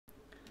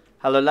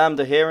Hello,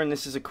 Lambda here, and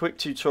this is a quick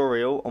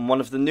tutorial on one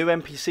of the new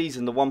NPCs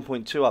in the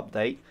 1.2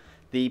 update,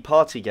 the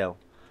Party Girl.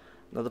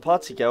 Now, the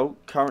Party Girl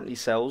currently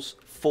sells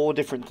 4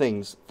 different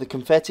things: the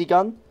confetti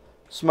gun,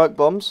 smoke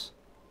bombs,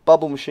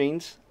 bubble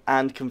machines,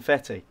 and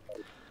confetti.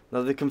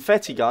 Now, the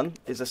confetti gun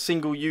is a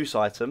single-use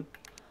item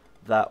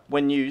that,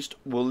 when used,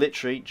 will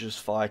literally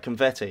just fire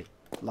confetti,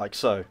 like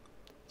so.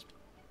 It's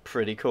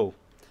pretty cool.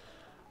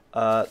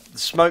 The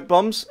smoke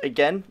bombs,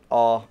 again,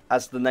 are,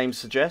 as the name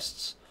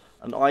suggests,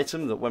 an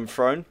item that, when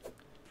thrown,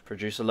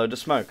 produce a load of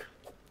smoke.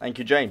 Thank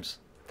you, James.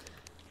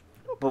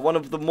 But one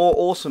of the more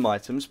awesome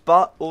items,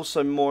 but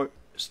also more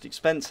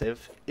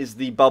expensive, is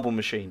the bubble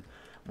machine,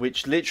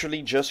 which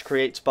literally just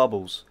creates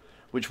bubbles,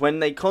 which when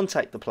they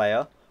contact the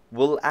player,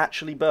 will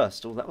actually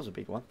burst. Oh, that was a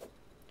big one.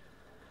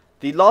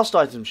 The last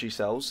item she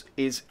sells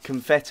is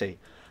confetti.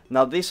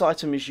 Now, this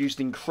item is used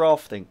in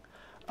crafting,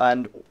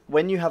 and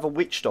when you have a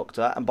witch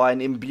doctor and buy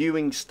an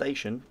imbuing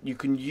station, you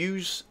can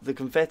use the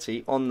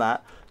confetti on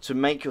that to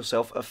make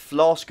yourself a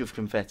flask of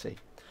confetti.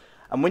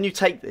 And when you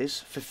take this,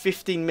 for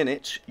 15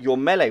 minutes, your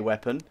melee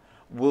weapon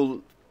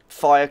will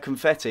fire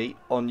confetti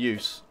on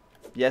use.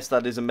 Yes,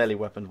 that is a melee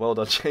weapon. Well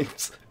done,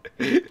 James.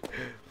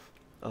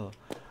 Oh.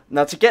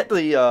 Now, to get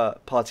the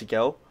Party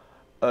Girl,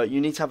 you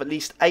need to have at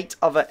least 8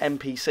 other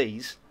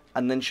NPCs,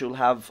 and then she'll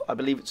have, I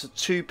believe it's a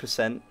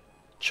 2%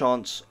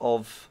 chance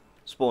of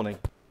spawning.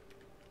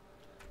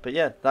 But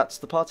yeah, that's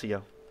the Party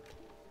Girl.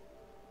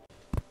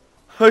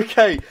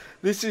 Okay,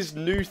 this is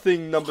new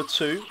thing number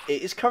 2.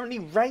 It is currently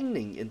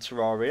raining in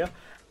Terraria,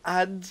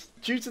 and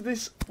due to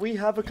this, we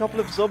have a couple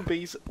of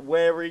zombies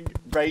wearing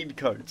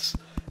raincoats.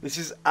 This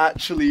is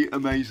actually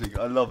amazing.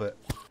 I love it.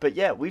 But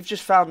yeah, we've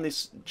just found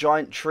this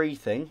giant tree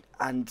thing,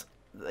 and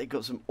they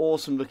got some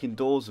awesome looking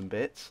doors and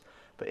bits.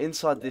 But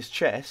inside this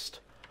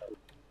chest,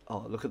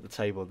 oh, look at the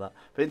table of that.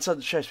 But inside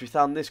the chest, we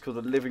found this called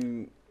a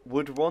living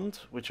wood wand,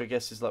 which I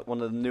guess is like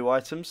one of the new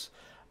items,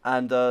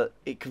 and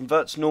it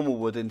converts normal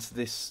wood into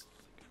this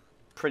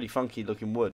pretty funky looking wood.